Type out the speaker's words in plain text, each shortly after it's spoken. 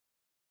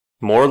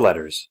More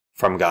Letters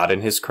from God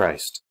in His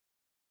Christ.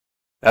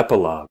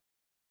 Epilogue.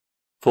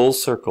 Full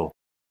Circle.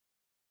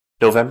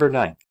 November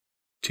 9th,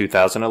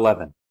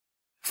 2011.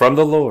 From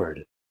the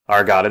Lord,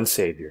 our God and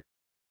Savior.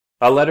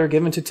 A letter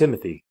given to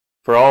Timothy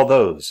for all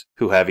those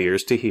who have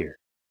ears to hear.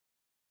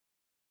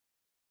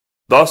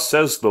 Thus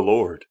says the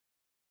Lord,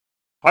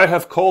 I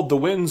have called the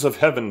winds of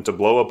heaven to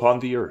blow upon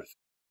the earth.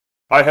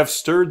 I have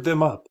stirred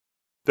them up,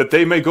 that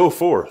they may go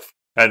forth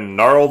and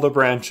gnarl the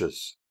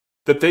branches,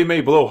 that they may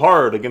blow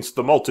hard against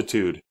the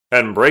multitude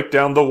and break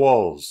down the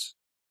walls.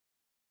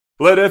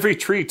 Let every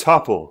tree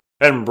topple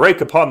and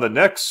break upon the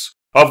necks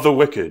of the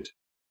wicked.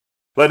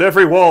 Let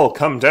every wall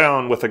come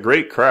down with a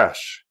great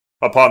crash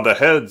upon the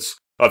heads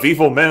of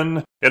evil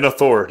men in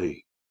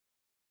authority.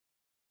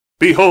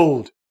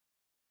 Behold,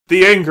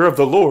 the anger of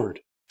the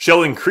Lord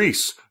shall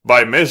increase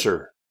by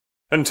measure,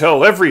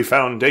 until every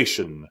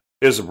foundation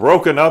is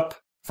broken up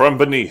from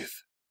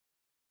beneath,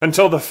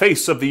 until the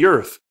face of the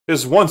earth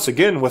is once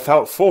again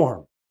without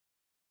form.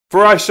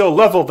 For I shall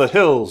level the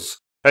hills,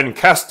 and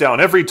cast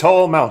down every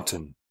tall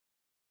mountain.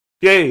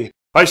 Yea,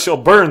 I shall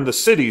burn the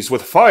cities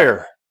with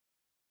fire.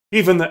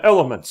 Even the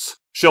elements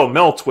shall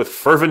melt with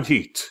fervent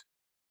heat.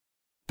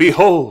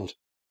 Behold,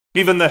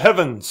 even the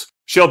heavens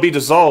shall be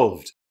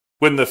dissolved,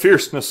 when the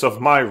fierceness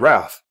of my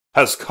wrath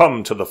has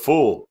come to the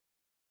full,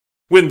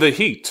 when the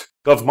heat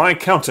of my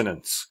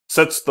countenance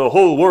sets the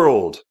whole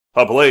world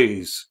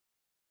ablaze.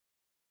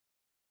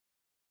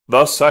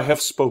 Thus I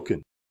have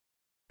spoken,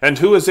 and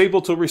who is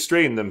able to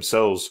restrain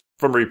themselves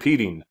from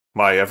repeating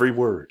my every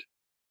word?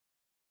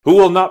 Who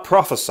will not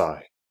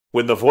prophesy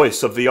when the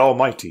voice of the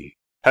Almighty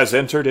has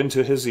entered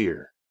into his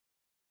ear?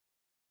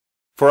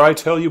 For I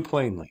tell you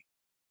plainly,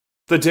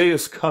 the day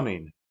is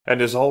coming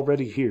and is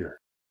already here,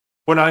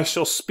 when I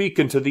shall speak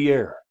into the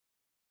air,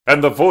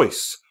 and the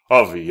voice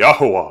of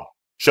Yahweh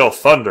shall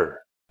thunder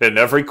in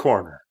every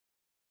corner,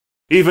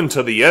 even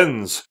to the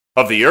ends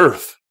of the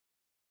earth.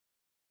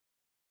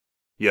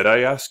 Yet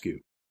I ask you,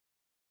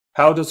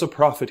 how does a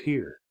prophet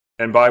hear,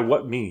 and by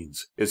what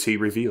means is he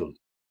revealed?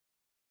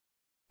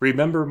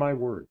 Remember my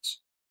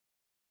words.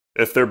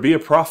 If there be a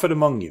prophet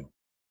among you,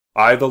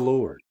 I, the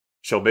Lord,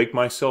 shall make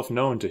myself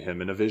known to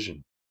him in a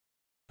vision.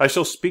 I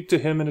shall speak to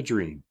him in a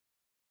dream.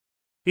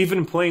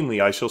 Even plainly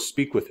I shall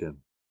speak with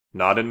him,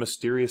 not in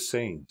mysterious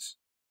sayings.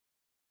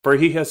 For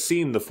he has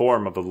seen the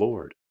form of the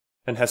Lord,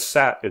 and has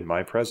sat in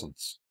my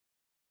presence,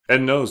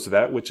 and knows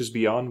that which is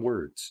beyond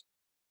words.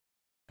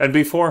 And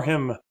before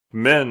him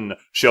men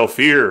shall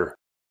fear.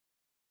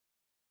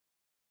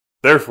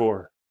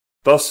 Therefore,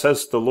 thus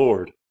says the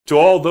Lord to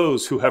all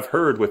those who have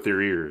heard with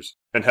their ears,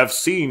 and have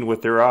seen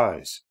with their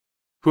eyes,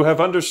 who have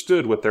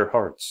understood with their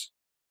hearts,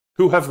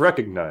 who have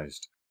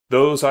recognized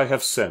those I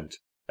have sent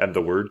and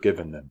the word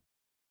given them.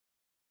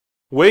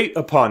 Wait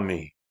upon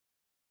me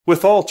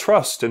with all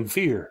trust and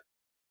fear.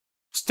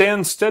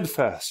 Stand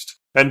steadfast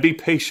and be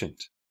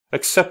patient,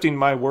 accepting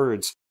my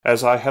words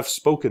as I have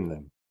spoken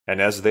them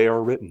and as they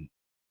are written.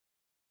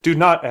 Do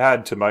not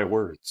add to my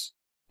words,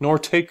 nor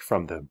take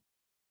from them.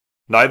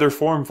 Neither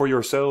form for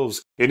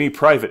yourselves any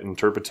private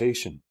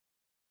interpretation.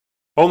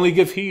 Only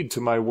give heed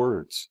to my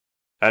words,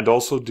 and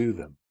also do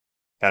them,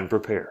 and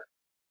prepare.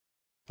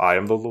 I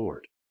am the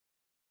Lord.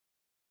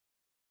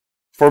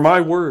 For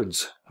my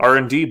words are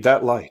indeed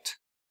that light,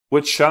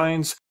 which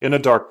shines in a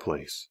dark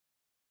place.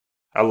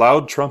 A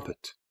loud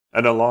trumpet,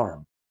 an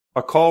alarm,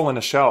 a call and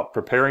a shout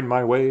preparing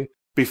my way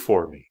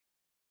before me,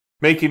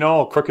 making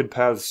all crooked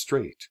paths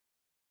straight,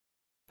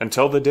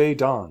 until the day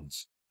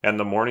dawns and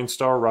the morning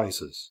star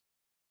rises,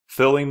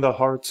 filling the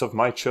hearts of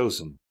my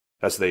chosen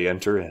as they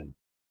enter in.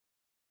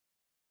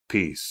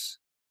 Peace.